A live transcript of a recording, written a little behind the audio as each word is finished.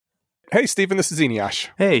Hey, Stephen, this is Eneash.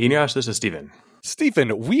 Hey, Eneash, this is Stephen.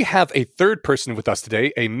 Stephen, we have a third person with us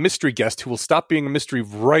today, a mystery guest who will stop being a mystery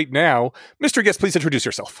right now. Mystery guest, please introduce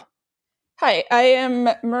yourself. Hi, I am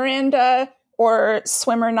Miranda, or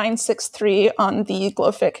Swimmer963 on the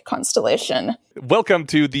GlowFic constellation. Welcome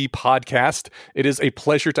to the podcast. It is a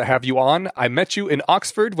pleasure to have you on. I met you in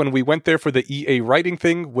Oxford when we went there for the EA writing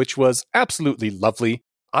thing, which was absolutely lovely.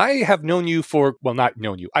 I have known you not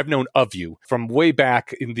known you, I've known of you from way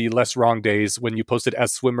back in the Less Wrong days when you posted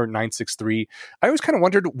as Swimmer963. I always kind of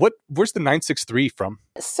wondered, where's the 963 from?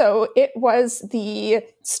 So it was the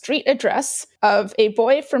street address of a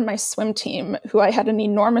boy from my swim team who I had an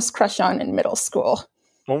enormous crush on in middle school.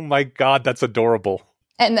 Oh my God, that's adorable.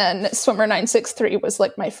 And then Swimmer963 was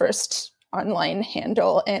like my first online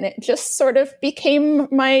handle, and it just sort of became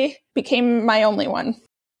my only one.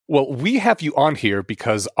 Well, we have you on here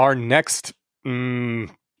because our next, what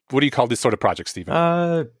do you call this sort of project, Stephen?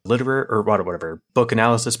 Literary or whatever, book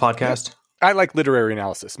analysis podcast. I like literary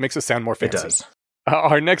analysis. Makes it sound more fancy. It does.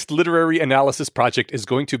 Our next literary analysis project is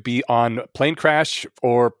going to be on Plane Crash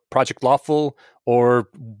or Project Lawful or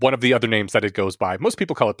one of the other names that it goes by. Most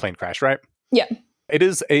people call it Plane Crash, right? Yeah. It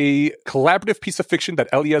is a collaborative piece of fiction that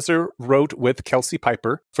Eliezer wrote with Kelsey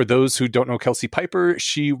Piper. For those who don't know Kelsey Piper,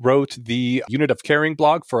 she wrote the Unit of Caring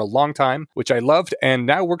blog for a long time, which I loved, and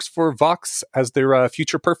now works for Vox as their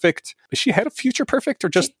Future Perfect. Is she head of Future Perfect or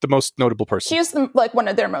just the most notable person? She is one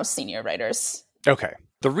of their most senior writers. Okay.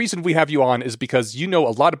 The reason we have you on is because you know a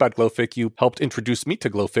lot about GlowFic. You helped introduce me to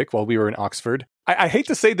GlowFic while we were in Oxford. I hate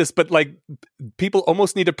to say this, but people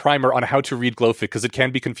almost need a primer on how to read GlowFic because it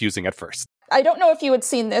can be confusing at first. I don't know if you had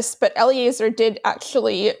seen this, but Eliezer did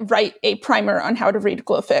actually write a primer on how to read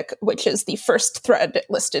GlowFic, which is the first thread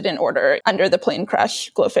listed in order under the Plane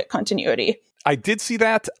Crash GlowFic continuity. I did see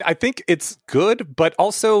that. I think it's good, but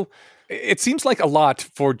also it seems like a lot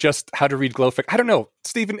for just how to read GlowFic. I don't know.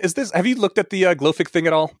 Stephen, have you looked at the GlowFic thing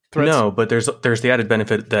at all? Threads? No, but there's the added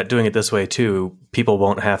benefit that doing it this way too, people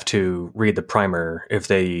won't have to read the primer if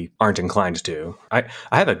they aren't inclined to. I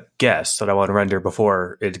have a guess that I want to render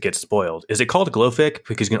before it gets spoiled. Is it called GlowFic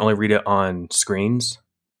because you can only read it on screens?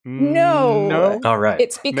 No. All right.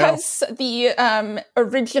 It's because the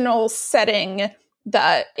original setting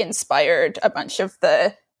that inspired a bunch of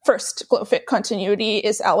the first GlowFic continuity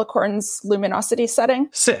is Alicorn's luminosity setting.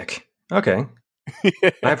 Sick. Okay.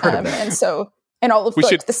 I've heard of that. And all of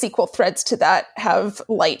the sequel threads to that have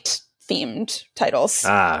light-themed titles.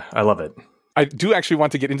 I love it. I do actually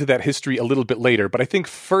want to get into that history a little bit later, but I think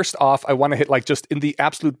first off, I want to hit just in the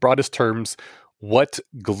absolute broadest terms, what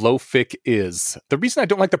GlowFic is. The reason I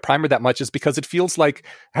don't like the primer that much is because it feels like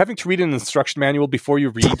having to read an instruction manual before you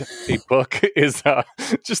read a book is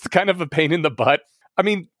just kind of a pain in the butt. I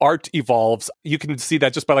mean, art evolves. You can see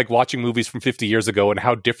that just by watching movies from 50 years ago and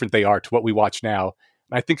how different they are to what we watch now.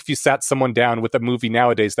 And I think if you sat someone down with a movie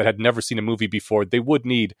nowadays that had never seen a movie before, they would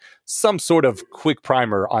need some sort of quick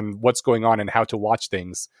primer on what's going on and how to watch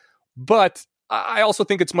things. But I also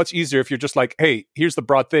think it's much easier if you're just hey, here's the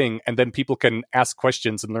broad thing, and then people can ask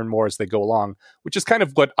questions and learn more as they go along, which is kind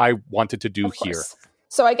of what I wanted to do here.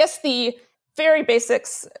 So I guess the very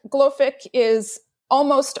basics, GlowFic is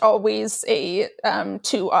almost always a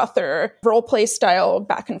two-author role-play style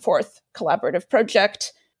back-and-forth collaborative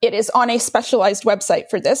project. It is on a specialized website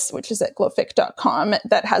for this, which is at glowfic.com,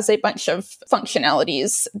 that has a bunch of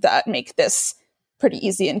functionalities that make this pretty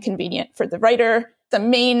easy and convenient for the writer. The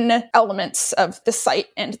main elements of the site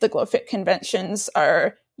and the GlowFic conventions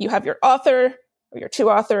are you have your author or your two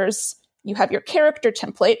authors, you have your character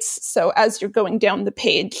templates. So as you're going down the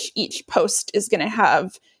page, each post is going to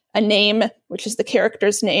have a name, which is the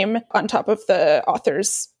character's name, on top of the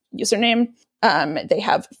author's username. They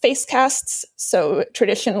have face casts. So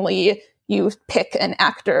traditionally, you pick an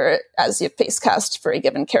actor as your face cast for a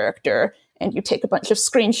given character, and you take a bunch of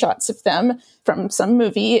screenshots of them from some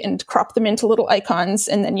movie and crop them into little icons,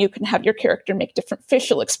 and then you can have your character make different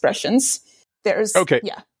facial expressions. I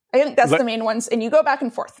think that's the main ones, and you go back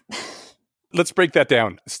and forth. Let's break that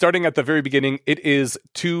down. Starting at the very beginning, it is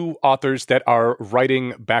two authors that are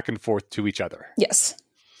writing back and forth to each other. Yes.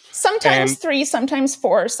 Sometimes 3, sometimes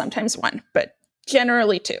 4, sometimes 1, but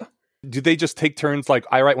generally 2. Do they just take turns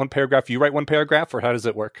I write one paragraph, you write one paragraph, or how does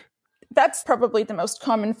it work? That's probably the most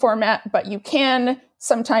common format, but you can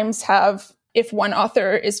sometimes have, if one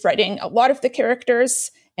author is writing a lot of the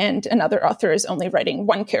characters and another author is only writing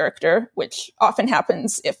one character, which often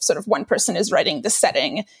happens if sort of one person is writing the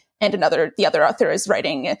setting and the other author is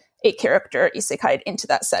writing a character isekai'd into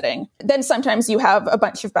that setting. Then sometimes you have a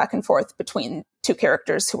bunch of back and forth between two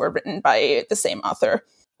characters who are written by the same author.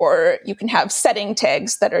 or you can have setting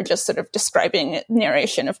tags that are just sort of describing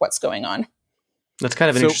narration of what's going on. That's kind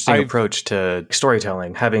of an interesting approach to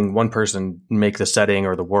storytelling, having one person make the setting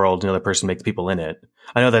or the world, another person make the people in it.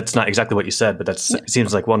 I know that's not exactly what you said, but it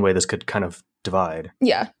seems like one way this could kind of divide.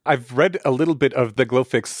 Yeah. I've read a little bit of the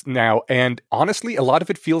GlowFics now, and honestly, a lot of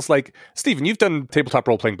it feels like, Stephen, you've done tabletop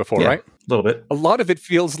role-playing before, right? A little bit. A lot of it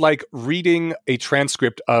feels like reading a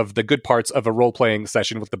transcript of the good parts of a role-playing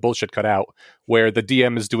session with the bullshit cut out, where the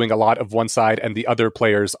DM is doing a lot of one side and the other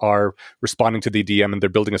players are responding to the DM and they're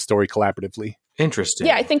building a story collaboratively. Interesting.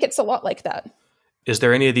 Yeah, I think it's a lot like that. Is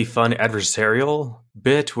there any of the fun adversarial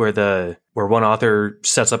bit where one author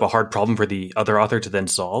sets up a hard problem for the other author to then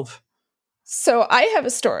solve? So I have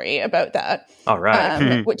a story about that. All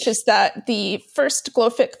right. Which is that the first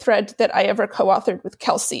GlowFic thread that I ever co-authored with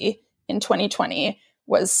Kelsey in 2020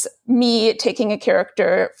 was me taking a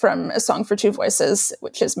character from A Song for Two Voices,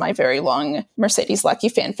 which is my very long Mercedes Lackey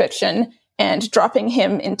fan fiction, and dropping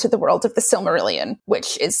him into the world of the Silmarillion,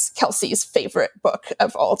 which is Kelsey's favorite book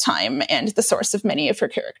of all time and the source of many of her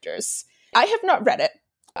characters. I have not read it.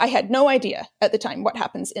 I had no idea at the time what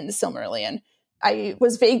happens in the Silmarillion. I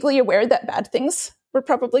was vaguely aware that bad things were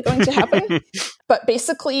probably going to happen, but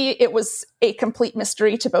basically it was a complete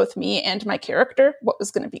mystery to both me and my character what was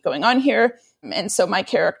going to be going on here. And so my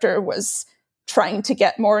character was trying to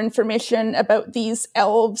get more information about these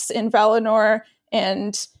elves in Valinor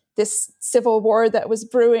and this civil war that was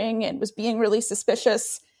brewing and was being really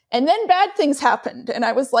suspicious. And then bad things happened. And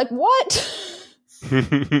I was like, what?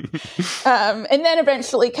 And then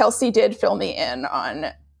eventually Kelsey did fill me in on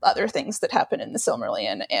other things that happen in the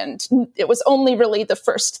Silmarillion. And it was only really the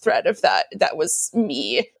first thread of that was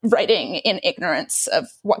me writing in ignorance of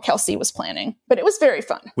what Kelsey was planning. But it was very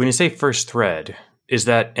fun. When you say first thread, is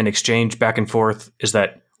that an exchange back and forth? Is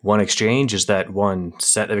that one exchange? Is that one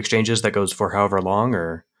set of exchanges that goes for however long,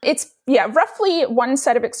 or? It's, roughly one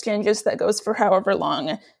set of exchanges that goes for however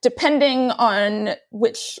long, depending on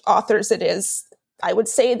which authors it is. I would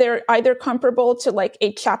say they're either comparable to like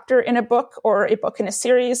a chapter in a book or a book in a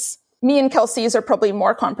series. Me and Kelsey's are probably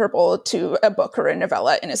more comparable to a book or a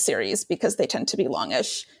novella in a series because they tend to be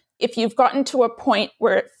longish. If you've gotten to a point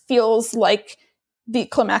where it feels like the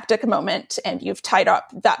climactic moment and you've tied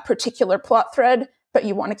up that particular plot thread, but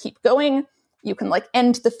you want to keep going, you can like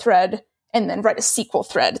end the thread and then write a sequel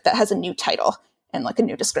thread that has a new title and like a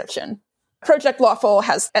new description. Project Lawful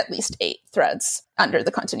has at least 8 threads under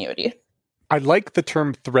the continuity. I like the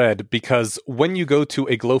term thread because when you go to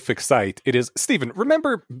a GlowFic site, it is... Stephen,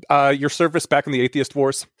 remember your service back in the Atheist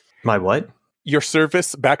Wars? My what? Your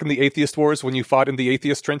service back in the Atheist Wars when you fought in the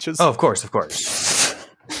Atheist trenches? Oh, of course.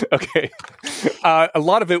 Okay. A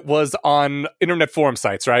lot of it was on internet forum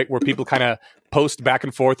sites, right? Where people kind of post back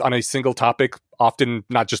and forth on a single topic, often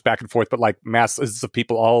not just back and forth, but like masses of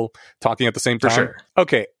people all talking at the same time. For sure.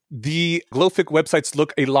 Okay. The GlowFic websites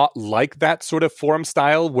look a lot like that sort of forum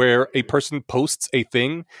style where a person posts a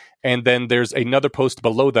thing and then there's another post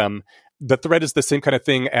below them. The thread is the same kind of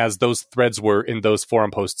thing as those threads were in those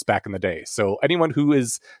forum posts back in the day. So anyone who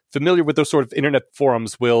is familiar with those sort of internet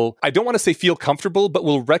forums will, I don't want to say feel comfortable, but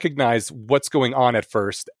will recognize what's going on at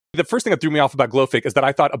first. The first thing that threw me off about GlowFic is that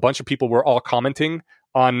I thought a bunch of people were all commenting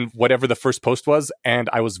on whatever the first post was, and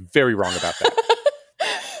I was very wrong about that.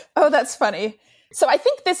 Oh, that's funny. So I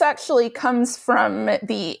think this actually comes from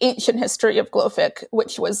the ancient history of GlowFic,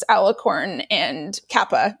 which was Alicorn and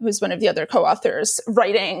Kappa, who's one of the other co-authors,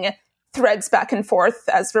 writing threads back and forth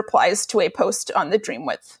as replies to a post on the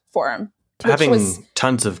Dreamwidth forum. Having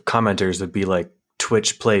tons of commenters would be like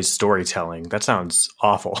Twitch plays storytelling. That sounds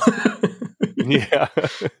awful. Yeah.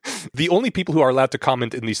 The only people who are allowed to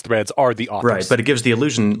comment in these threads are the authors. Right, but it gives the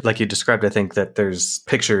illusion, like you described, I think, that there's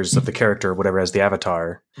pictures of the character or whatever as the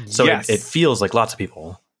avatar. So yes. it feels like lots of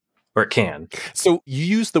people, or it can. So you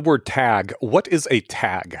use the word tag. What is a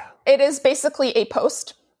tag? It is basically a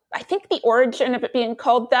post. I think the origin of it being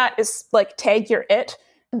called that is like tag your it.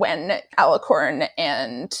 When Alicorn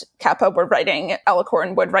and Kappa were writing,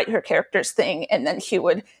 Alicorn would write her character's thing, and then she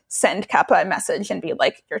would send Kappa a message and be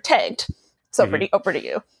like, you're tagged. It's over to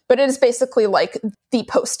you. But it is basically like the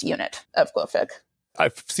post unit of GlowFic.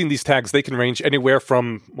 I've seen these tags. They can range anywhere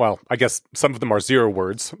from, well, I guess some of them are 0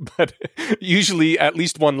 words, but usually at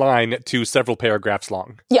least one line to several paragraphs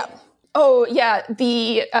long. Yeah. Oh, yeah.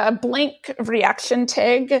 The blank reaction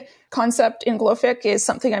tag concept in GlowFic is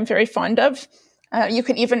something I'm very fond of. You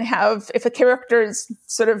can even have, if a character is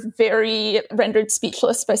sort of very rendered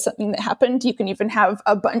speechless by something that happened, you can even have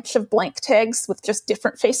a bunch of blank tags with just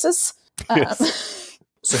different faces. Yes.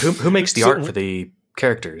 So who makes the art for the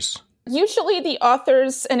characters? Usually the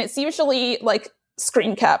authors, and it's usually like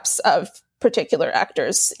screen caps of particular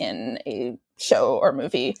actors in a show or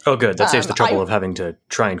movie. Oh, good. That saves the trouble of having to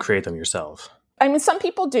try and create them yourself. I mean, some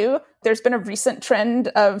people do. There's been a recent trend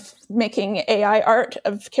of making AI art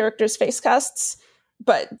of characters' face casts,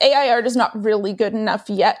 but AI art is not really good enough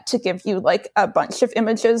yet to give you like a bunch of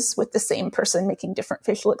images with the same person making different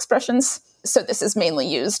facial expressions. So this is mainly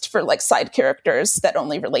used for like side characters that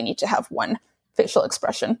only really need to have one facial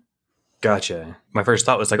expression. Gotcha. My first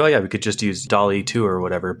thought was like, oh yeah, we could just use DALL-E 2 or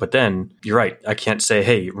whatever. But then you're right. I can't say,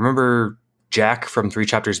 hey, remember Jack from 3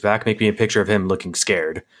 chapters back? Make me a picture of him looking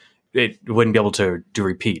scared. It wouldn't be able to do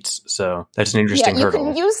repeats. So that's an interesting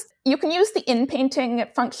hurdle. You can use the in-painting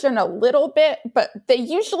function a little bit, but they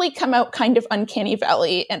usually come out kind of uncanny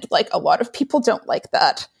valley, and like a lot of people don't like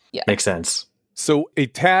that. Yeah. Makes sense. So a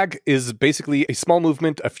tag is basically a small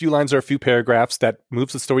movement, a few lines or a few paragraphs that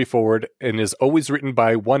moves the story forward and is always written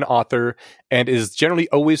by one author and is generally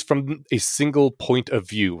always from a single point of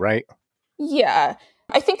view, right? Yeah.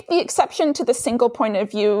 I think the exception to the single point of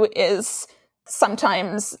view is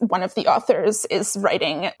sometimes one of the authors is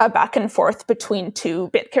writing a back and forth between 2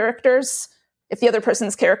 bit characters. If the other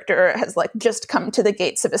person's character has like just come to the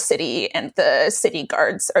gates of a city and the city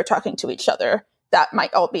guards are talking to each other, that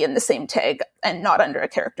might all be in the same tag and not under a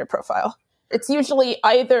character profile. It's usually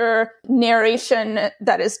either narration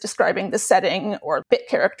that is describing the setting or bit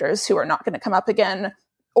characters who are not going to come up again,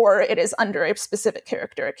 or it is under a specific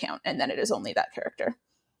character account and then it is only that character.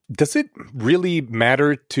 Does it really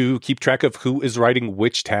matter to keep track of who is writing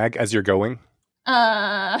which tag as you're going?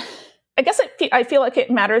 I guess I feel like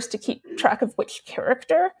it matters to keep track of which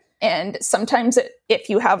character. And sometimes if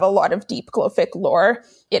you have a lot of deep GlowFic lore,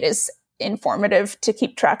 it is informative to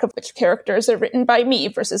keep track of which characters are written by me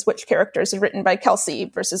versus which characters are written by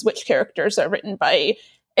Kelsey versus which characters are written by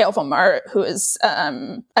Elvomar, who is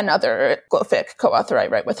another GlowFic co-author I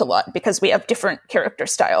write with a lot, because we have different character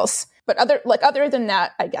styles. But other than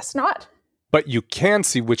that, I guess not. But you can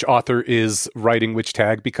see which author is writing which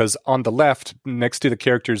tag, because on the left, next to the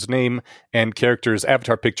character's name and character's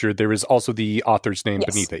avatar picture, there is also the author's name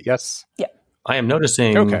beneath it, yes? Yeah. I am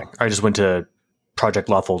noticing, I just went to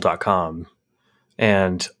projectlawful.com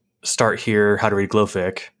and start here, how to read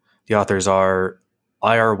GlowFic. The authors are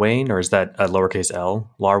I.R. Wayne, or is that a lowercase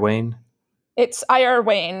l? Lar Wayne? It's I.R.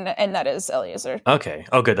 Wayne, and that is Eliezer. Okay.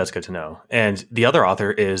 Oh, good. That's good to know. And the other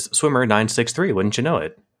author is Swimmer963. Wouldn't you know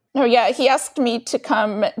it? Oh, yeah. He asked me to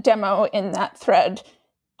come demo in that thread.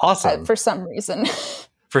 Awesome. For some reason.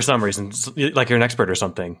 For some reason. Like you're an expert or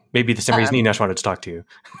something. Maybe the same reason Enosh wanted to talk to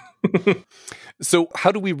you. So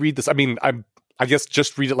how do we read this? I mean, I guess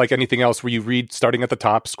just read it like anything else, where you read starting at the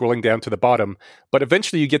top, scrolling down to the bottom. But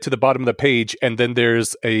eventually you get to the bottom of the page, and then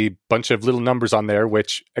there's a bunch of little numbers on there,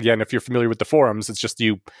 which, again, if you're familiar with the forums, it's just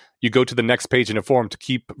you go to the next page in a forum to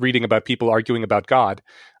keep reading about people arguing about God.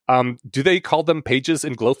 Do they call them pages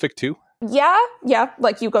in GlowFic too? Yeah.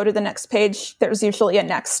 Like you go to the next page, there's usually a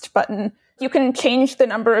next button. You can change the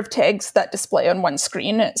number of tags that display on one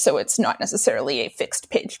screen, so it's not necessarily a fixed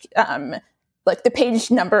page. Like the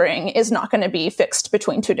page numbering is not going to be fixed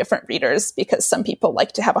between 2 different readers, because some people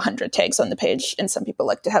like to have 100 tags on the page and some people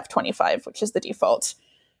like to have 25, which is the default.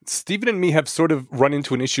 Stephen and me have sort of run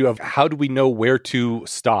into an issue of how do we know where to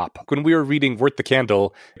stop? When we were reading Worth the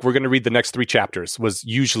Candle, we're going to read the next 3 chapters was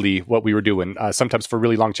usually what we were doing. Sometimes for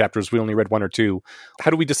really long chapters, we only read 1 or 2.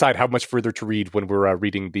 How do we decide how much further to read when we're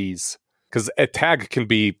reading these? Because a tag can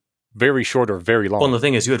be very short or very long. Well, and the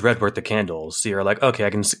thing is, you had read Worth the Candles, so you're like, okay, I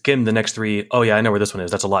can skim the next 3. Oh yeah, I know where this one is.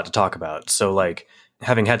 That's a lot to talk about. So like,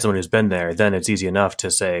 having had someone who's been there, then it's easy enough to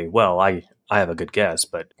say, well, I have a good guess,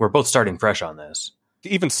 but we're both starting fresh on this.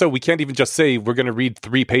 Even so, we can't even just say we're going to read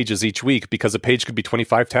 3 pages each week, because a page could be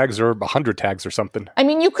 25 tags or 100 tags or something. I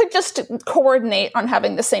mean, you could just coordinate on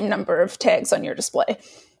having the same number of tags on your display.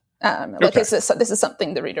 This is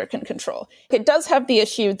something the reader can control. It does have the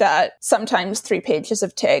issue that sometimes 3 pages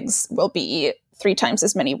of tags will be 3 times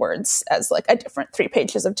as many words as like a different 3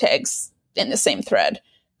 pages of tags in the same thread.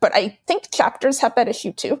 But I think chapters have that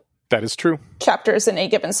issue too. That is true. Chapters in a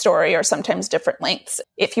given story are sometimes different lengths.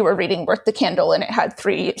 If you were reading Worth the Candle and it had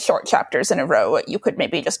 3 short chapters in a row, you could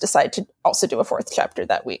maybe just decide to also do a 4th chapter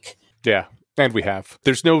that week. Yeah, and we have.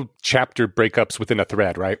 There's no chapter breakups within a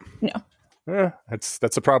thread, right? No.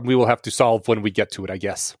 That's a problem we will have to solve when we get to it, I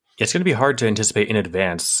guess. It's going to be hard to anticipate in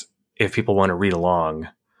advance if people want to read along,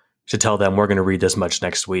 to tell them we're going to read this much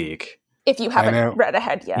next week. If you haven't read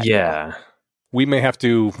ahead yet. Yeah. We may have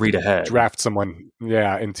to read ahead, draft someone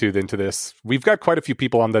into this. We've got quite a few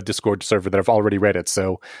people on the Discord server that have already read it,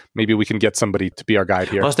 so maybe we can get somebody to be our guide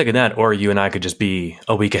here. I was thinking that, or you and I could just be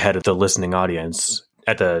a week ahead of the listening audience.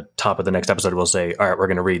 At the top of the next episode, we'll say, all right, we're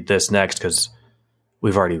going to read this next because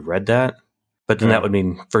we've already read that. But then that would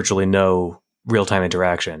mean virtually no real-time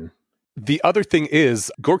interaction. The other thing is,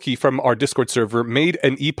 Gorky from our Discord server made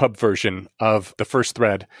an EPUB version of the first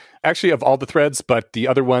thread. Actually, of all the threads, but the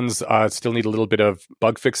other ones still need a little bit of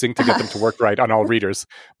bug fixing to get them to work right on all readers.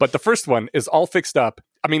 But the first one is all fixed up.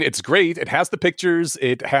 I mean, it's great. It has the pictures.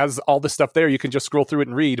 It has all the stuff there. You can just scroll through it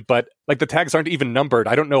and read. But like the tags aren't even numbered.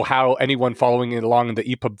 I don't know how anyone following along in the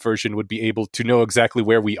EPUB version would be able to know exactly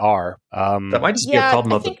where we are. That might just be a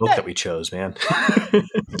problem of the book that we chose, man.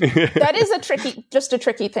 That is a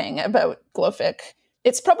tricky thing about GlowFic.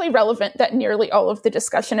 It's probably relevant that nearly all of the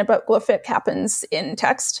discussion about GlowFic happens in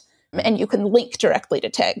text, and you can link directly to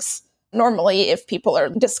tags. Normally, if people are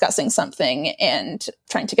discussing something and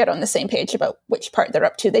trying to get on the same page about which part they're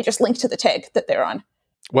up to, they just link to the tag that they're on.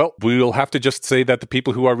 Well, we'll have to just say that the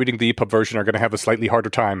people who are reading the EPUB version are going to have a slightly harder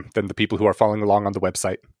time than the people who are following along on the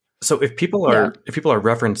website. So if people are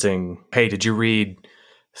referencing, hey, did you read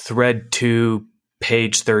thread 2,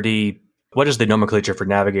 page 30? What is the nomenclature for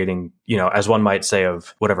navigating, as one might say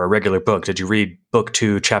of whatever, a regular book? Did you read book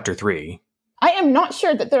 2, chapter 3? I am not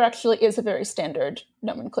sure that there actually is a very standard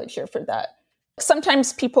nomenclature for that.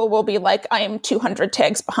 Sometimes people will be like, I am 200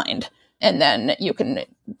 tags behind. And then you can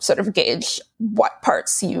sort of gauge what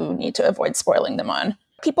parts you need to avoid spoiling them on.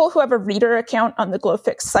 People who have a reader account on the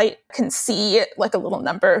GlowFic site can see like a little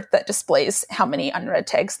number that displays how many unread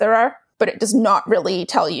tags there are, but it does not really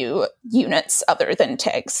tell you units other than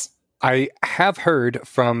tags. I have heard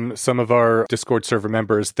from some of our Discord server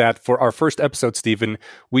members that for our first episode, Stephen,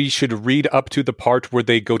 we should read up to the part where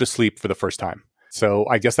they go to sleep for the first time. So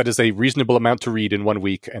I guess that is a reasonable amount to read in 1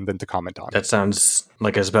 week and then to comment on. That sounds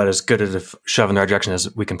like about as good a shove in our direction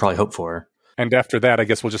as we can probably hope for. And after that, I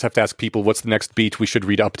guess we'll just have to ask people what's the next beat we should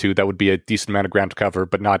read up to. That would be a decent amount of ground to cover,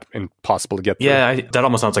 but not impossible to get through. Yeah, that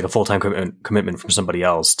almost sounds like a full-time commitment from somebody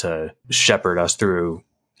else to shepherd us through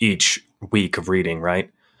each week of reading, right?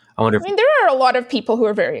 I mean, there are a lot of people who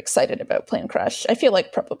are very excited about Plane Crash. I feel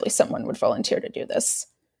like probably someone would volunteer to do this.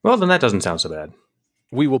 Well, then that doesn't sound so bad.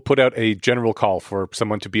 We will put out a general call for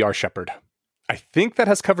someone to be our shepherd. I think that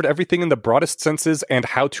has covered everything in the broadest senses and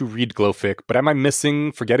how to read GlowFic, but am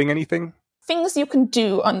I forgetting anything? Things you can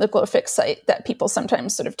do on the GlowFic site that people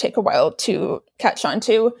sometimes sort of take a while to catch on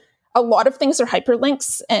to. A lot of things are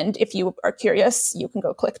hyperlinks, and if you are curious, you can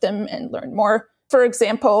go click them and learn more. For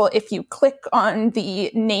example, if you click on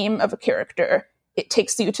the name of a character, it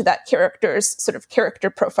takes you to that character's sort of character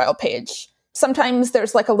profile page. Sometimes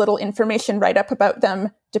there's like a little information write-up about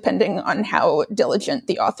them, depending on how diligent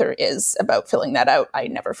the author is about filling that out. I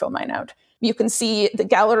never fill mine out. You can see the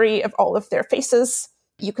gallery of all of their faces.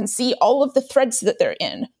 You can see all of the threads that they're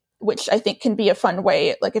in, which I think can be a fun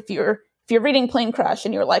way. Like if you're reading Plane Crash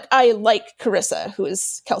and you're like, I like Carissa, who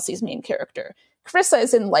is Kelsey's main character. Carissa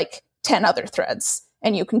is in like 10 other threads,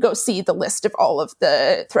 and you can go see the list of all of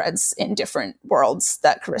the threads in different worlds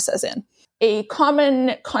that Carissa's in. A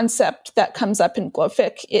common concept that comes up in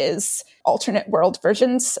GlowFic is alternate world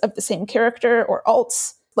versions of the same character, or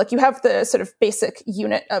alts. Like you have the sort of basic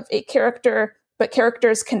unit of a character, but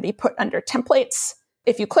characters can be put under templates.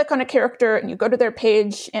 If you click on a character and you go to their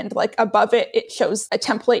page and like above it, it shows a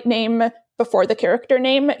template name before the character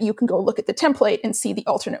name, you can go look at the template and see the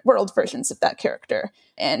alternate world versions of that character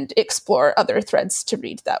and explore other threads to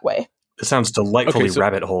read that way. It sounds delightfully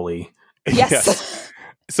rabbit hole-y. Yes.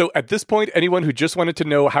 So at this point, anyone who just wanted to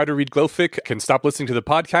know how to read GlowFic can stop listening to the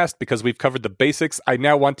podcast because we've covered the basics. I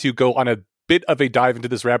now want to go on a bit of a dive into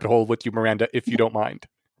this rabbit hole with you, Miranda, if you don't mind.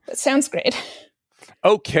 That sounds great.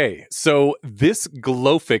 Okay, so this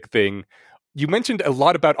GlowFic thing, you mentioned a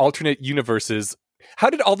lot about alternate universes.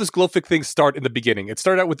 How did all this GlowFic thing start in the beginning? It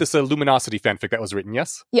started out with this Luminosity fanfic that was written,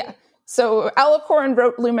 yes? Yeah. So Alicorn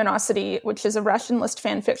wrote Luminosity, which is a rationalist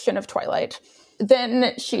fanfiction of Twilight.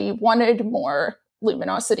 Then she wanted more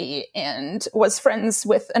Luminosity and was friends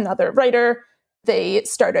with another writer. They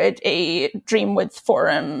started a Dreamwidth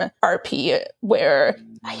forum RP where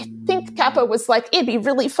I think Kappa was like, it'd be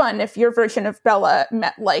really fun if your version of Bella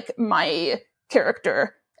met like my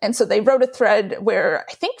character. And so they wrote a thread where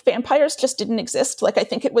I think vampires just didn't exist. Like I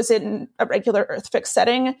think it was in a regular Earthfic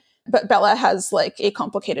setting, but Bella has like a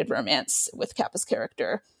complicated romance with Kappa's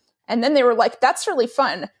character. And then they were like, that's really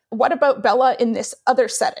fun. What about Bella in this other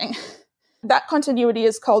setting? That continuity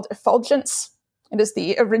is called Effulgence. It is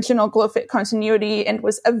the original GlowFic continuity and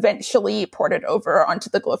was eventually ported over onto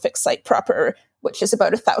the GlowFic site proper, which is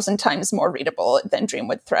about 1,000 times more readable than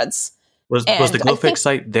Dreamwidth threads. Was the GlowFic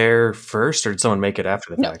site there first, or did someone make it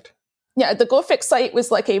after the fact? Yeah, the GlowFic site was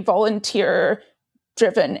like a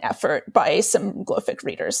volunteer-driven effort by some GlowFic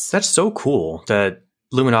readers. That's so cool that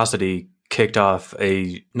Luminosity kicked off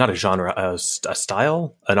not a genre, a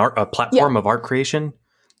style, a platform of art creation.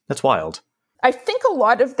 That's wild. I think a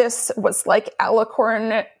lot of this was like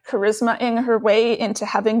Alicorn charisma-ing her way into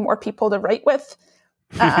having more people to write with.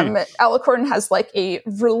 Alicorn has like a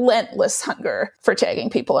relentless hunger for tagging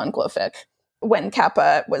people on GlowFic. When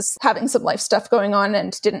Kappa was having some life stuff going on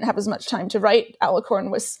and didn't have as much time to write,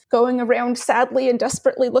 Alicorn was going around sadly and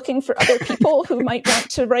desperately looking for other people who might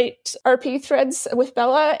want to write RP threads with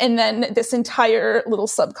Bella. And then this entire little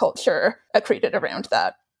subculture accreted around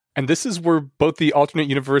that. And this is where both the alternate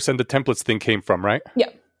universe and the templates thing came from, right? Yeah.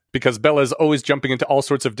 Because Bella is always jumping into all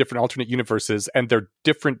sorts of different alternate universes, and they're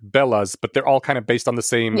different Bellas, but they're all kind of based on the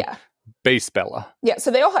same base Bella. Yeah,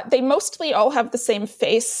 so they mostly all have the same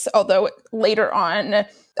face, although later on,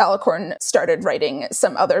 Alicorn started writing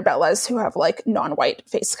some other Bellas who have like non-white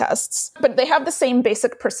face casts. But they have the same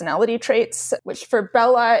basic personality traits, which for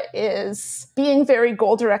Bella is being very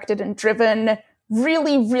goal-directed and driven,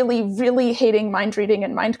 really, really, really hating mind reading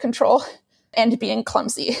and mind control, and being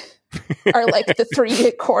clumsy. Are like the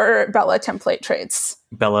three core Bella template traits.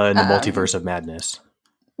 Bella in the multiverse of madness.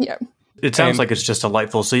 Yeah. It sounds like it's just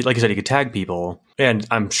delightful. So like you said, you could tag people, and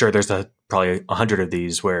I'm sure there's probably 100 of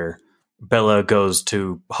these where Bella goes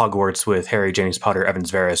to Hogwarts with Harry, James Potter, Evans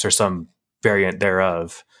Varys, or some variant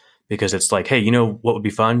thereof, because it's like, hey, you know what would be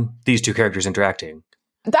fun? These two characters interacting.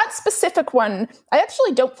 That specific one, I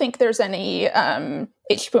actually don't think there's any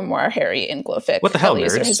H. Memoir Harry in GlowFic. What the hell,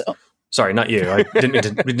 nerds? Sorry, not you. I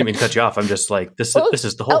didn't mean to cut you off. I'm just like, this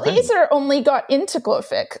is the whole thing. Eliezer only got into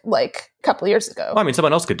GlowFic like a couple years ago. Well, I mean,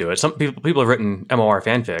 someone else could do it. Some people have written MOR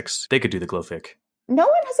fanfics. They could do the GlowFic. No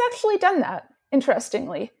one has actually done that,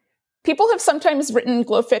 interestingly. People have sometimes written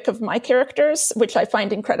GlowFic of my characters, which I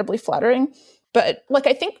find incredibly flattering. But like,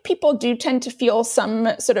 I think people do tend to feel some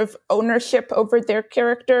sort of ownership over their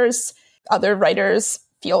characters. Other writers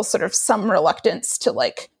feel sort of some reluctance to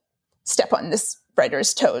like step on this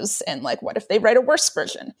writer's toes and like, what if they write a worse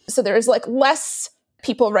version? So there is like less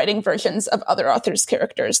people writing versions of other authors'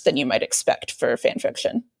 characters than you might expect for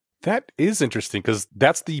fanfiction. That is interesting, because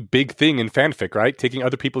that's the big thing in fanfic, right? Taking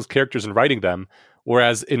other people's characters and writing them.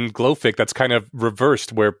 Whereas in GlowFic, that's kind of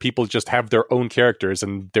reversed, where people just have their own characters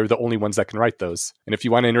and they're the only ones that can write those. And if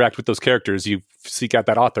you want to interact with those characters, you seek out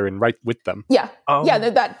that author and write with them. Yeah. Yeah,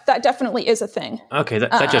 that definitely is a thing. Okay,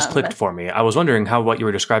 that just clicked for me. I was wondering how what you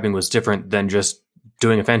were describing was different than just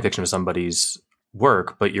doing a fanfiction of somebody's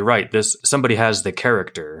work, but you're right. Somebody has the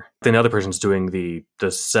character, then the other person's doing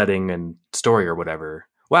the setting and story or whatever.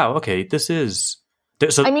 Wow, okay, this is...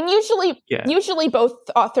 So, I mean, usually both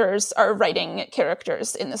authors are writing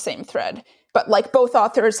characters in the same thread, but like both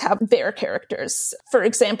authors have their characters. For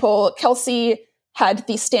example, Kelsey had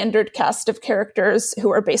the standard cast of characters who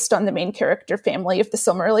are based on the main character family of the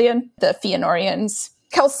Silmarillion, the Fëanorians.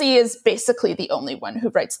 Kelsey is basically the only one who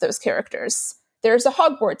writes those characters. There's a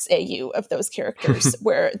Hogwarts AU of those characters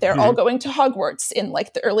where they're all going to Hogwarts in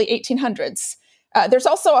like the early 1800s. There's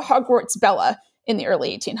also a Hogwarts Bella in the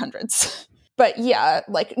early 1800s. But yeah,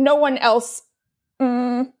 like no one else.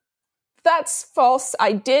 That's false.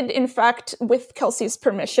 I did, in fact, with Kelsey's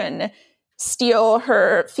permission, steal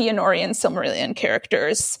her Fëanorian Silmarillion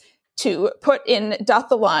characters to put in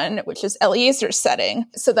Dathalon, which is Eliezer's setting,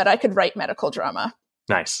 so that I could write medical drama.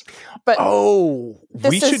 Nice. But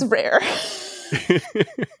this is rare.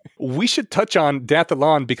 We should touch on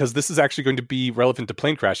Dathalon, because this is actually going to be relevant to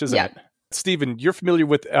Plane Crash, isn't it? Stephen, you're familiar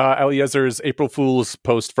with Eliezer's April Fool's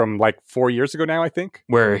post from like 4 years ago now, I think?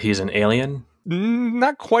 Where he's an alien?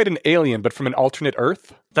 Not quite an alien, but from an alternate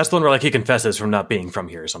Earth. That's the one where like he confesses from not being from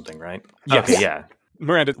here or something, right? Yes. Okay, yeah.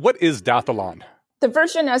 Miranda, what is Dathalon? The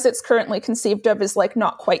version as it's currently conceived of is like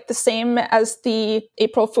not quite the same as the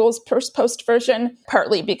April Fool's post version,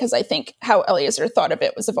 partly because I think how Eliezer thought of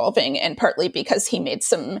it was evolving, and partly because he made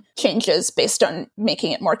some changes based on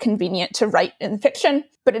making it more convenient to write in fiction.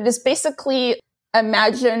 But it is basically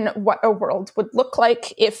imagine what a world would look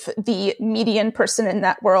like if the median person in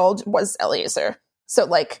that world was Eliezer. So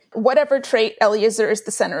like whatever trait, Eliezer is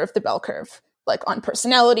the center of the bell curve, like on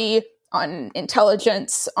personality, on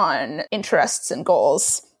intelligence, on interests and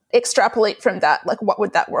goals. Extrapolate from that, like what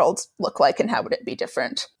would that world look like and how would it be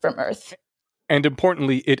different from Earth? And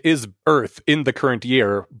importantly, it is Earth in the current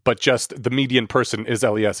year, but just the median person is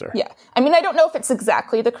Eliezer. Yeah. I mean, I don't know if it's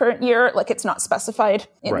exactly the current year, like it's not specified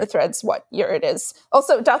in the threads what year it is.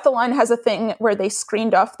 Also, Dathalon has a thing where they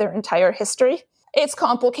screened off their entire history. It's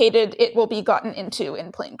complicated. It will be gotten into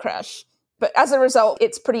in Plane Crash. But as a result,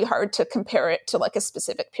 it's pretty hard to compare it to like a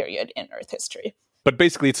specific period in Earth history. But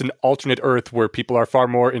basically, it's an alternate Earth where people are far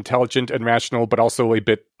more intelligent and rational, but also a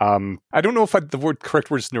bit, I don't know if the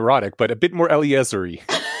correct word is neurotic, but a bit more Eliezer-y.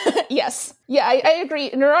 Yes. Yeah, I agree.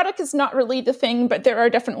 Neurotic is not really the thing, but there are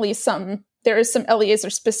definitely there is some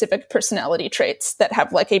Eliezer-specific personality traits that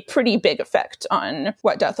have like a pretty big effect on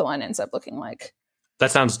what Dathalon ends up looking like. That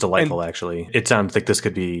sounds delightful, actually. It sounds like this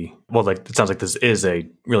could be, it sounds like this is a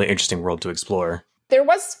really interesting world to explore. There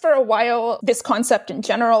was, for a while, this concept in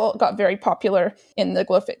general got very popular in the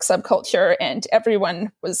GlowFic subculture, and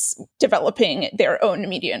everyone was developing their own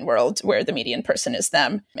median world where the median person is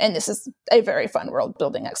them. And this is a very fun world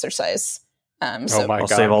building exercise. Oh my I'll God.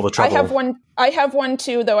 save all the trouble. I have one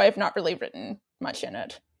too, though I have not really written much in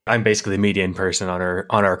it. I'm basically the median person on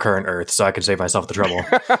our current Earth, so I can save myself the trouble.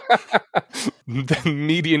 The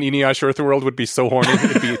median Eneash Earth world would be so horny.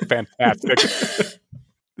 It'd be fantastic.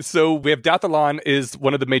 So we have Dathalon is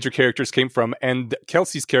one of the major characters came from, and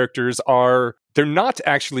Kelsey's characters they're not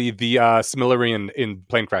actually the Silmarillion in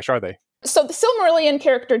Plane Crash, are they? So the Silmarillion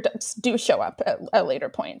characters do show up at a later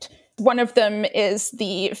point. One of them is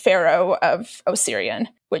the Pharaoh of Osirian,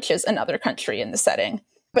 which is another country in the setting.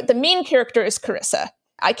 But the main character is Carissa.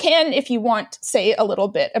 I can, if you want, say a little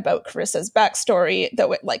bit about Carissa's backstory,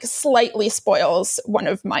 though it like slightly spoils one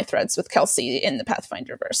of my threads with Kelsey in the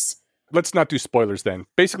Pathfinder verse. Let's not do spoilers then.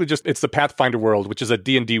 Basically, it's the Pathfinder world, which is a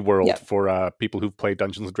D&D world for people who've played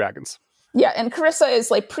Dungeons & Dragons. Yeah, and Carissa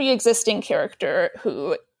is like pre-existing character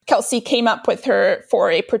who Kelsey came up with her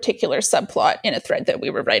for a particular subplot in a thread that we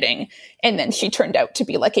were writing, and then she turned out to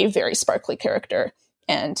be like a very sparkly character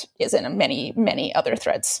and is in many, many other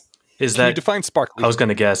threads. Can you define sparkly? I was going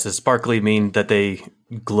to guess, does sparkly mean that they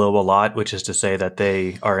glow a lot, which is to say that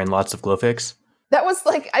they are in lots of glowfics? That was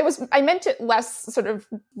like, I meant it less sort of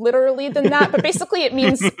literally than that, but basically it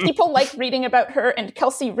means people like reading about her, and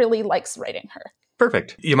Kelsey really likes writing her.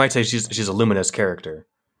 Perfect. You might say she's a luminous character.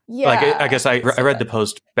 Yeah. Like, I guess I read the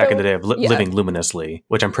post back in the day of living luminously,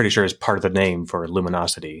 which I'm pretty sure is part of the name for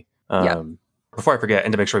luminosity. Before I forget,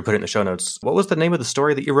 and to make sure we put it in the show notes, what was the name of the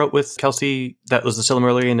story that you wrote with Kelsey that was the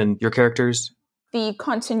Silmarillion and your characters? The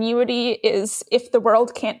continuity is, if the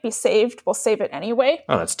world can't be saved, we'll save it anyway.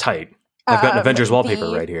 Oh, that's tight. I've got an Avengers wallpaper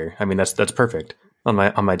right here. I mean, that's perfect on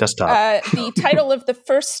my desktop. The title of the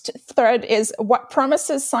first thread is "What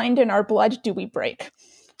Promises Signed in Our Blood Do We Break?"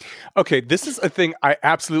 Okay, this is a thing I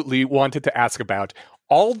absolutely wanted to ask about.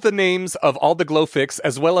 All the names of all the glowfics,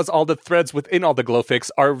 as well as all the threads within all the glowfics,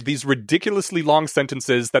 are these ridiculously long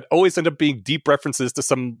sentences that always end up being deep references to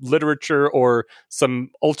some literature or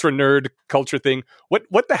some ultra nerd culture thing.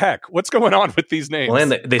 What the heck? What's going on with these names? Well,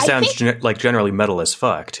 and they sound like generally metal as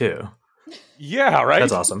fuck too. Yeah, right?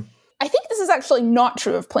 That's awesome. I think this is actually not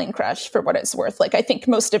true of Plane Crash for what it's worth. Like, I think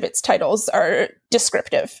most of its titles are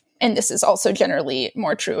descriptive. And this is also generally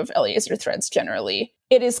more true of Eliezer threads generally.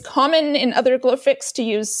 It is common in other glowfics to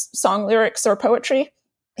use song lyrics or poetry.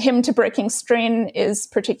 Hymn to Breaking Strain is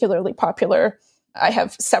particularly popular. I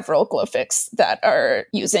have several glowfics that are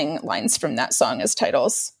using lines from that song as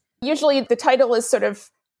titles. Usually the title is sort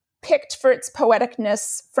of picked for its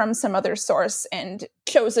poeticness from some other source and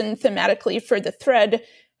chosen thematically for the thread.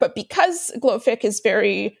 But because GlowFic is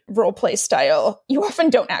very roleplay style, you often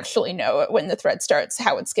don't actually know when the thread starts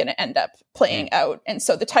how it's going to end up playing out. And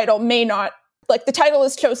so the title may not, like the title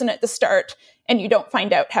is chosen at the start and you don't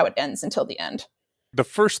find out how it ends until the end. The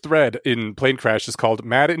first thread in Plane Crash is called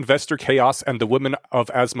Mad Investor Chaos and the Women of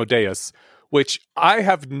Asmodeus, which I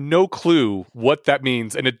have no clue what that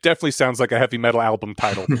means. And it definitely sounds like a heavy metal album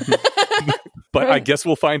title. But I guess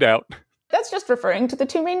we'll find out. That's just referring to the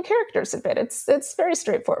two main characters of it. It's very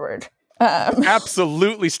straightforward.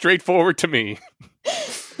 Absolutely straightforward to me.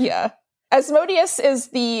 Yeah. Asmodeus is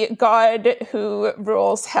the god who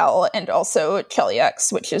rules hell, and also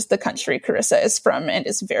Cheliax, which is the country Carissa is from and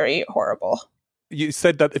is very horrible. You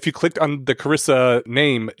said that if you clicked on the Carissa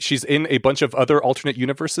name, she's in a bunch of other alternate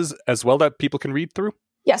universes as well that people can read through?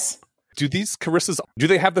 Yes. Do these Carissas, do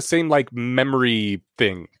they have the same, like, memory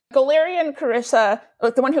thing? Golarion Carissa,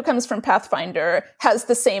 the one who comes from Pathfinder, has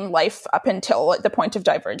the same life up until the point of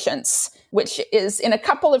divergence, which is, in a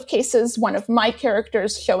couple of cases, one of my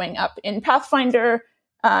characters showing up in Pathfinder.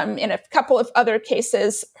 In a couple of other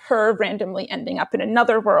cases, her randomly ending up in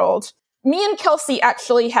another world. Me and Kelsey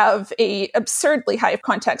actually have a absurdly high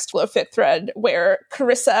context glowfic thread where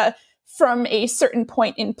Carissa, from a certain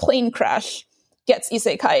point in Plane Crash, gets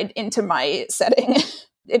isekai'd into my setting.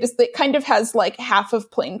 It kind of has like half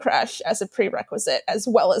of Plane Crash as a prerequisite, as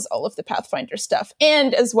well as all of the Pathfinder stuff,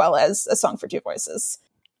 and as well as A Song for Two Voices.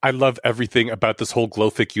 I love everything about this whole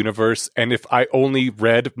GlowFic universe, and if I only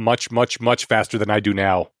read much, much, much faster than I do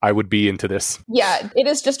now, I would be into this. Yeah, it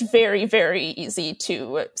is just very, very easy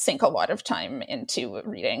to sink a lot of time into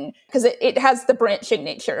reading, because it has the branching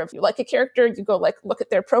nature of, you like a character, you go like look at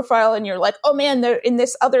their profile, and you're like, oh man, they're in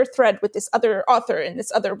this other thread with this other author in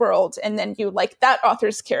this other world, and then you like that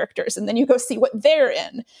author's characters, and then you go see what they're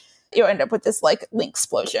in. You end up with this like link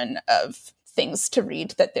explosion of things to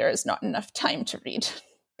read that there is not enough time to read.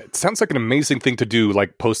 It sounds like an amazing thing to do,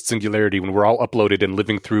 like post-Singularity, when we're all uploaded and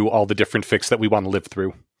living through all the different fics that we want to live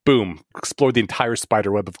through. Boom. Explore the entire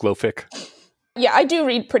spiderweb of GlowFic. Yeah, I do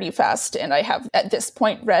read pretty fast, and I have, at this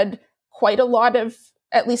point, read quite a lot of,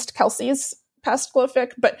 at least Kelsey's past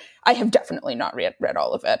GlowFic, but I have definitely not read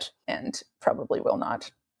all of it, and probably will not.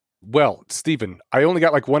 Well, Stephen, I only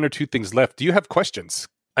got like one or two things left. Do you have questions?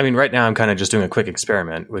 I mean, right now I'm kind of just doing a quick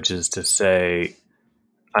experiment, which is to say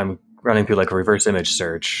I'm running through like a reverse image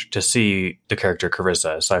search to see the character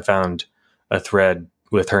Carissa. So I found a thread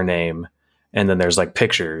with her name, and then there's like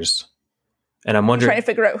pictures. And I'm wondering, trying to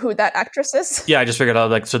figure out who that actress is. Yeah, I just figured out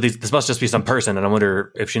like, so this must just be some person, and I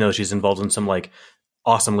wonder if she knows she's involved in some like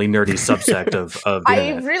awesomely nerdy subsect of the I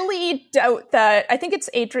internet. really doubt that. I think it's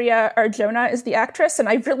Adria Arjona is the actress, and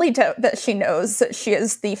I really doubt that she knows that she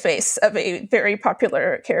is the face of a very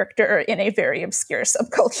popular character in a very obscure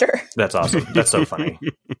subculture. That's awesome. That's so funny.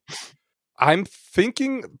 I'm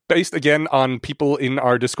thinking, based again on people in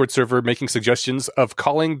our Discord server making suggestions, of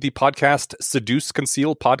calling the podcast Seduce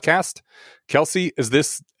Conceal Podcast. Kelsey, is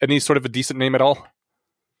this any sort of a decent name at all?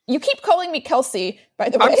 You keep calling me Kelsey, by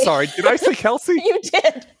the way. I'm sorry. Did I say Kelsey? You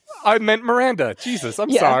did. I meant Miranda. Jesus, I'm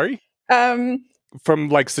sorry. From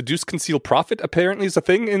like Seduce Conceal Profit apparently is a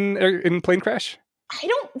thing in Plane Crash. I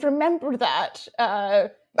don't remember that.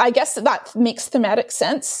 I guess that makes thematic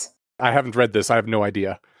sense. I haven't read this. I have no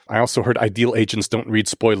idea. I also heard Ideal Agents Don't Read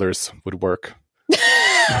Spoilers would work.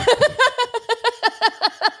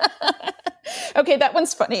 Okay, that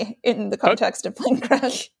one's funny in the context of Plane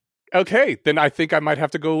Crash. Okay, then I think I might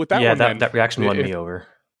have to go with that one. Yeah, that reaction won me over.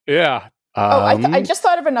 Yeah. I just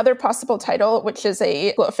thought of another possible title, which is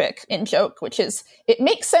a GlowFic in joke, which is, it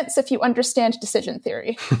makes sense if you understand decision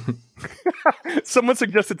theory. Someone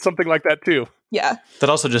suggested something like that too. Yeah. That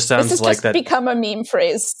also just sounds this has like just that become a meme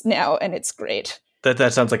phrase now, and it's great.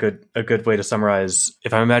 That sounds like a good way to summarize.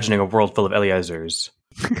 If I'm imagining a world full of Eliezers,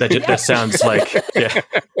 that sounds like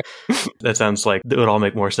that sounds like it would all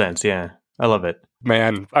make more sense. Yeah, I love it.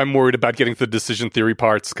 Man, I'm worried about getting to the decision theory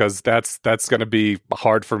parts, because that's going to be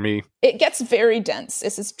hard for me. It gets very dense.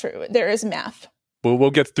 This is true. There is math. Well,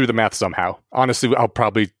 we'll get through the math somehow. Honestly, I'll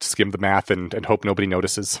probably skim the math and hope nobody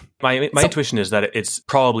notices. My intuition is that it's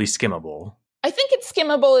probably skimmable. I think it's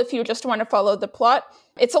skimmable if you just want to follow the plot.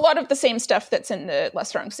 It's a lot of the same stuff that's in the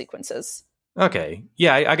less wrong sequences. Okay.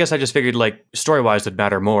 Yeah, I guess I just figured like story-wise would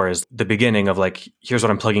matter more is the beginning of like, here's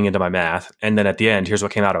what I'm plugging into my math. And then at the end, here's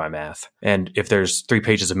what came out of my math. And if there's 3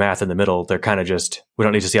 pages of math in the middle, they're kind of just, we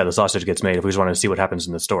don't need to see how the sausage gets made if we just want to see what happens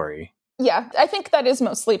in the story. Yeah, I think that is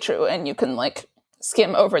mostly true. And you can like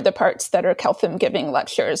skim over the parts that are Keltham giving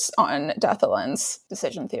lectures on Dathalan's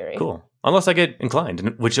decision theory. Cool. Unless I get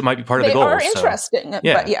inclined, which it might be part of the goal. They are interesting,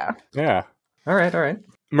 but yeah. Yeah. All right.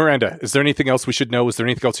 Miranda, is there anything else we should know? Is there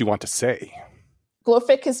anything else you want to say?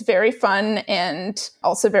 GlowFic is very fun and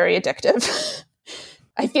also very addictive.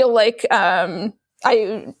 I feel like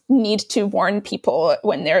I need to warn people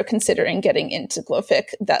when they're considering getting into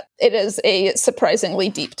GlowFic that it is a surprisingly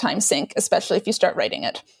deep time sink, especially if you start writing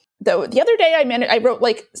it. Though the other day I wrote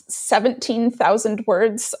like 17,000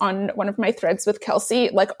 words on one of my threads with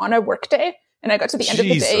Kelsey, like on a work day. And I got to the end of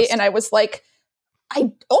the day and I was like, I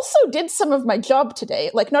also did some of my job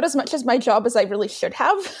today, like not as much as my job as I really should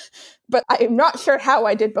have, but I'm not sure how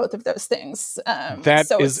I did both of those things. That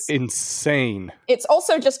is insane. It's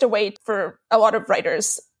also just a way for a lot of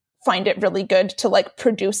writers find it really good to like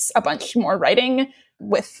produce a bunch more writing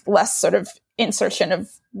with less sort of insertion of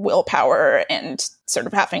willpower and sort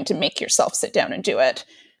of having to make yourself sit down and do it.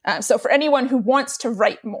 So for anyone who wants to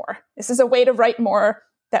write more, this is a way to write more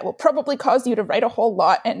that will probably cause you to write a whole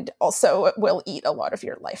lot and also will eat a lot of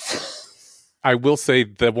your life. I will say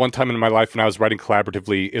the one time in my life when I was writing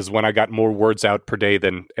collaboratively is when I got more words out per day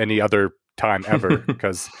than any other time ever.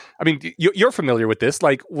 Because, I mean, you're familiar with this.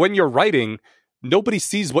 Like, when you're writing, nobody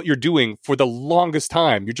sees what you're doing for the longest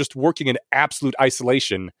time. You're just working in absolute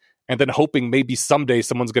isolation and then hoping maybe someday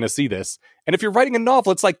someone's going to see this. And if you're writing a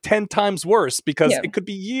novel, it's like 10 times worse because it could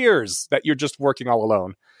be years that you're just working all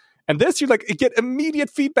alone. And this, you get immediate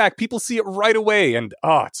feedback. People see it right away, and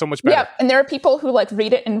it's so much better. Yeah, and there are people who like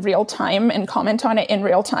read it in real time and comment on it in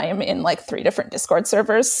real time in like 3 different Discord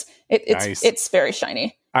servers. It's very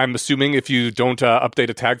shiny. I'm assuming if you don't update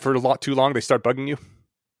a tag for too long, they start bugging you?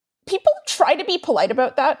 People try to be polite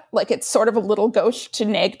about that. Like, it's sort of a little gauche to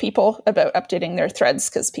nag people about updating their threads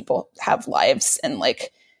because people have lives and,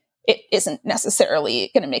 like, it isn't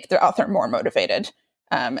necessarily going to make the author more motivated.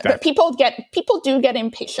 But people do get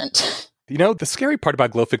impatient. You know, the scary part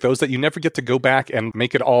about GlowFic, though, is that you never get to go back and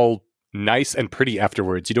make it all nice and pretty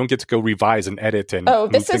afterwards. You don't get to go revise and edit and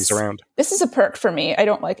move things around. This is a perk for me. I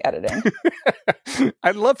don't like editing.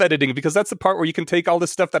 I love editing because that's the part where you can take all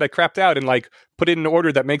this stuff that I crapped out and like put it in an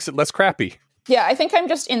order that makes it less crappy. Yeah, I think I'm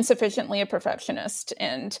just insufficiently a perfectionist.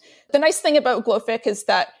 And the nice thing about GlowFic is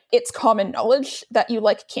that it's common knowledge that you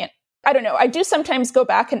can't, I don't know. I do sometimes go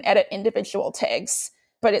back and edit individual tags,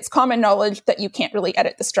 but it's common knowledge that you can't really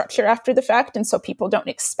edit the structure after the fact. And so people don't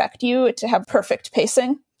expect you to have perfect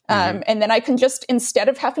pacing. And then I can just, instead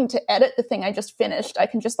of having to edit the thing I just finished, I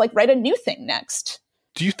can just write a new thing next.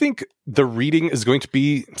 Do you think the reading is going to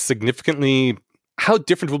be significantly, how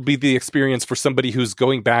different will be the experience for somebody who's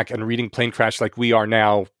going back and reading Plane Crash like we are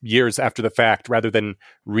now, years after the fact, rather than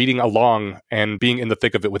reading along and being in the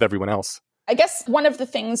thick of it with everyone else? I guess one of the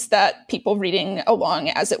things that people reading along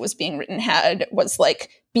as it was being written had was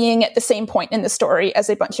being at the same point in the story as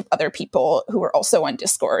a bunch of other people who were also on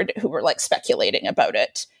Discord who were speculating about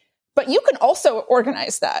it. But you can also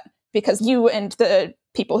organize that because you and the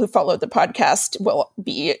people who follow the podcast will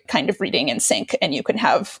be kind of reading in sync and you can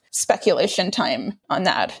have speculation time on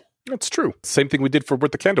that. That's true. Same thing we did for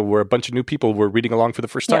Worth the Candle, where a bunch of new people were reading along for the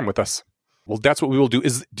first time with us. Well, that's what we will do.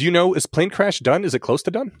 Do you know, is Plane Crash done? Is it close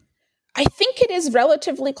to done? I think it is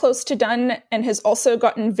relatively close to done and has also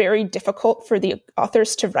gotten very difficult for the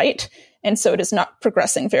authors to write. And so it is not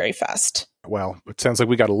progressing very fast. Well, it sounds like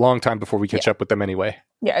we got a long time before we catch up with them anyway.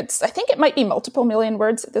 Yeah, I think it might be multiple million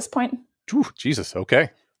words at this point. Ooh, Jesus, okay.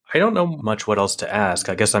 I don't know much what else to ask.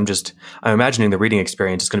 I guess I'm imagining the reading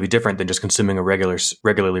experience is going to be different than just consuming a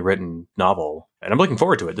regularly written novel. And I'm looking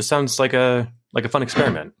forward to it. This sounds like a fun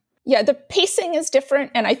experiment. Yeah, the pacing is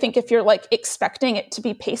different. And I think if you're expecting it to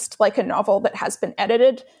be paced like a novel that has been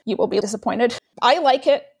edited, you will be disappointed. I like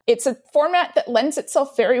it. It's a format that lends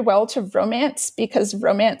itself very well to romance because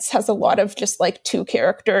romance has a lot of just two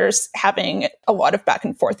characters having a lot of back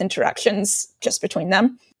and forth interactions just between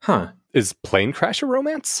them. Huh. Is Plane Crash a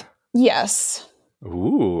romance? Yes.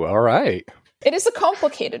 Ooh, all right. It is a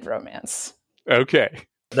complicated romance. Okay.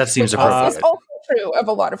 That seems appropriate. This is also true of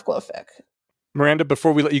a lot of GlowFic. Miranda,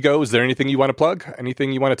 before we let you go, is there anything you want to plug?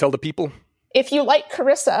 Anything you want to tell the people? If you like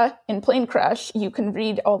Carissa in Plane Crash, you can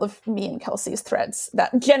read all of me and Kelsey's threads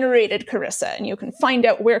that generated Carissa, and you can find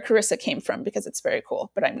out where Carissa came from because it's very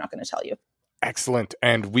cool, but I'm not going to tell you. Excellent.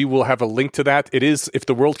 And we will have a link to that. It is, if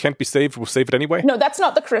the world can't be saved, we'll save it anyway? No, that's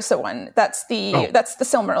not the Carissa one. That's the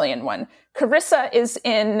Silmarillion one. Carissa is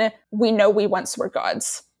in We Know We Once Were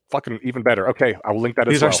Gods. Fucking even better. Okay, I will link that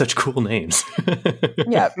as These well. are such cool names.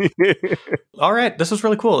 Yeah. All right, this was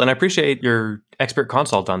really cool, and I appreciate your expert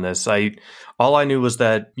consult on this. All I knew was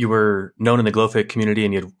that you were known in the GlowFic community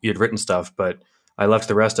and you had written stuff, but I left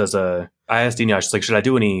the rest I asked Inyas, should I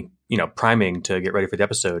do any priming to get ready for the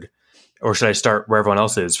episode, or should I start where everyone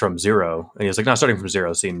else is from zero? And he was like, no, starting from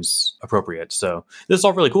zero seems appropriate. So this is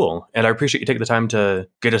all really cool, and I appreciate you taking the time to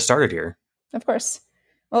get us started here. Of course.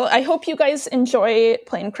 Well, I hope you guys enjoy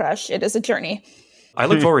Plane Crash. It is a journey. I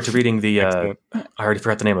look forward to reading the. I already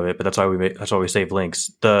forgot the name of it, but that's why we save links.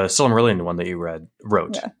 The Silmarillion one that you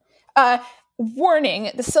wrote. Yeah.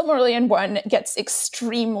 Warning: the Silmarillion one gets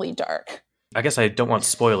extremely dark. I guess I don't want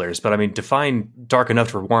spoilers, but I mean, define dark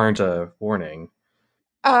enough to warrant a warning.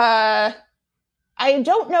 I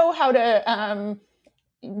don't know how to.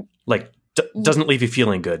 Doesn't leave you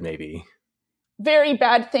feeling good, maybe. Very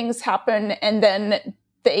bad things happen, and then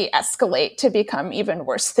they escalate to become even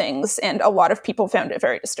worse things, and a lot of people found it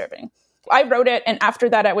very disturbing. I wrote it, and after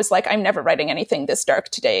that I was like, I'm never writing anything this dark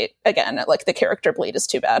today again. The character bleed is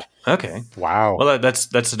too bad. Okay. Wow. Well,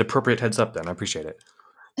 that's an appropriate heads up then. I appreciate it.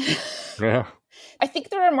 Yeah. I think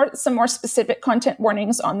there are some more specific content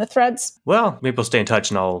warnings on the threads. Well, maybe we'll stay in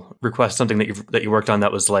touch and I'll request something that you worked on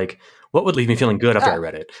that was what would leave me feeling good after I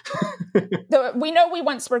read it? The We Know We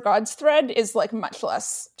Once Were Gods thread is much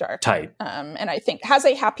less dark. Tight. And I think has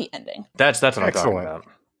a happy ending. That's what I'm talking about.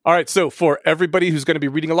 All right, so for everybody who's going to be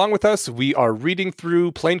reading along with us, we are reading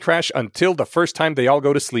through Plane Crash until the first time they all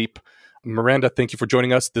go to sleep. Miranda, thank you for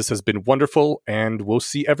joining us. This has been wonderful, and we'll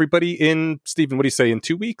see everybody Stephen, what do you say, in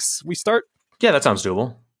 2 weeks we start? Yeah, that sounds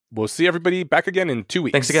doable. We'll see everybody back again in 2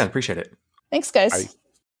 weeks. Thanks again. Appreciate it. Thanks, guys. Bye.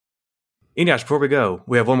 Inyas, before we go,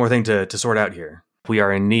 we have one more thing to sort out here. We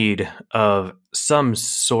are in need of some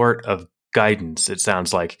sort of guidance, it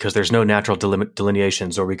sounds like, because there's no natural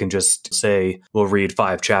delineations, or we can just say we'll read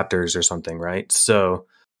 5 chapters or something, right? So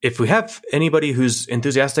if we have anybody who's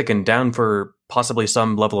enthusiastic and down for possibly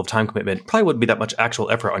some level of time commitment, probably wouldn't be that much actual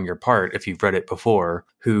effort on your part if you've read it before,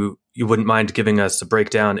 who you wouldn't mind giving us a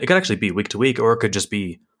breakdown. It could actually be week to week, or it could just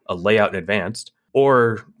be a layout in advance.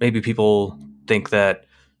 Or maybe people think that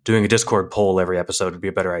doing a Discord poll every episode would be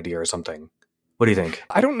a better idea or something. What do you think?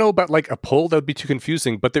 I don't know about like a poll. That would be too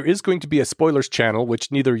confusing, but there is going to be a spoilers channel,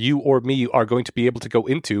 which neither you or me are going to be able to go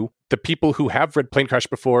into. The people who have read Plane Crash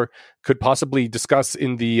before could possibly discuss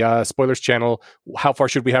in the spoilers channel, how far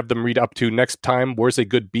should we have them read up to next time? Where's a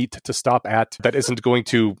good beat to stop at that isn't going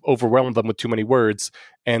to overwhelm them with too many words?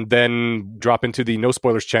 And then drop into the no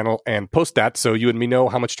spoilers channel and post that so you and me know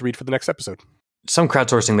how much to read for the next episode. Some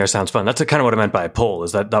crowdsourcing there sounds fun. That's kind of what I meant by a poll,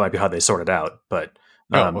 is that might be how they sort it out. But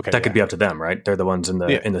that could be up to them, right? They're the ones in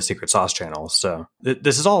the secret sauce channel. So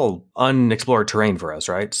this is all unexplored terrain for us,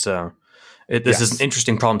 right? So this is an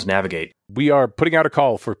interesting problem to navigate. We are putting out a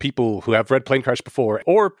call for people who have read Plane Crash before,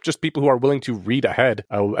 or just people who are willing to read ahead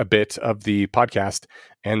a bit of the podcast,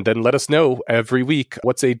 and then let us know every week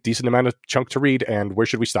what's a decent amount of chunk to read and where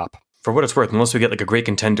should we stop. For what it's worth, unless we get like a great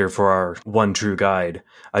contender for our one true guide,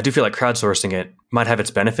 I do feel like crowdsourcing it might have its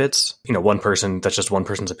benefits. One person, that's just one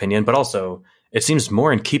person's opinion, but also it seems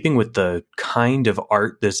more in keeping with the kind of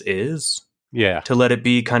art this is. Yeah. To let it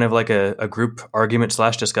be kind of like a group argument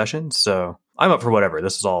 / discussion. So I'm up for whatever.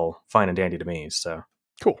 This is all fine and dandy to me. So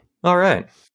cool. All right.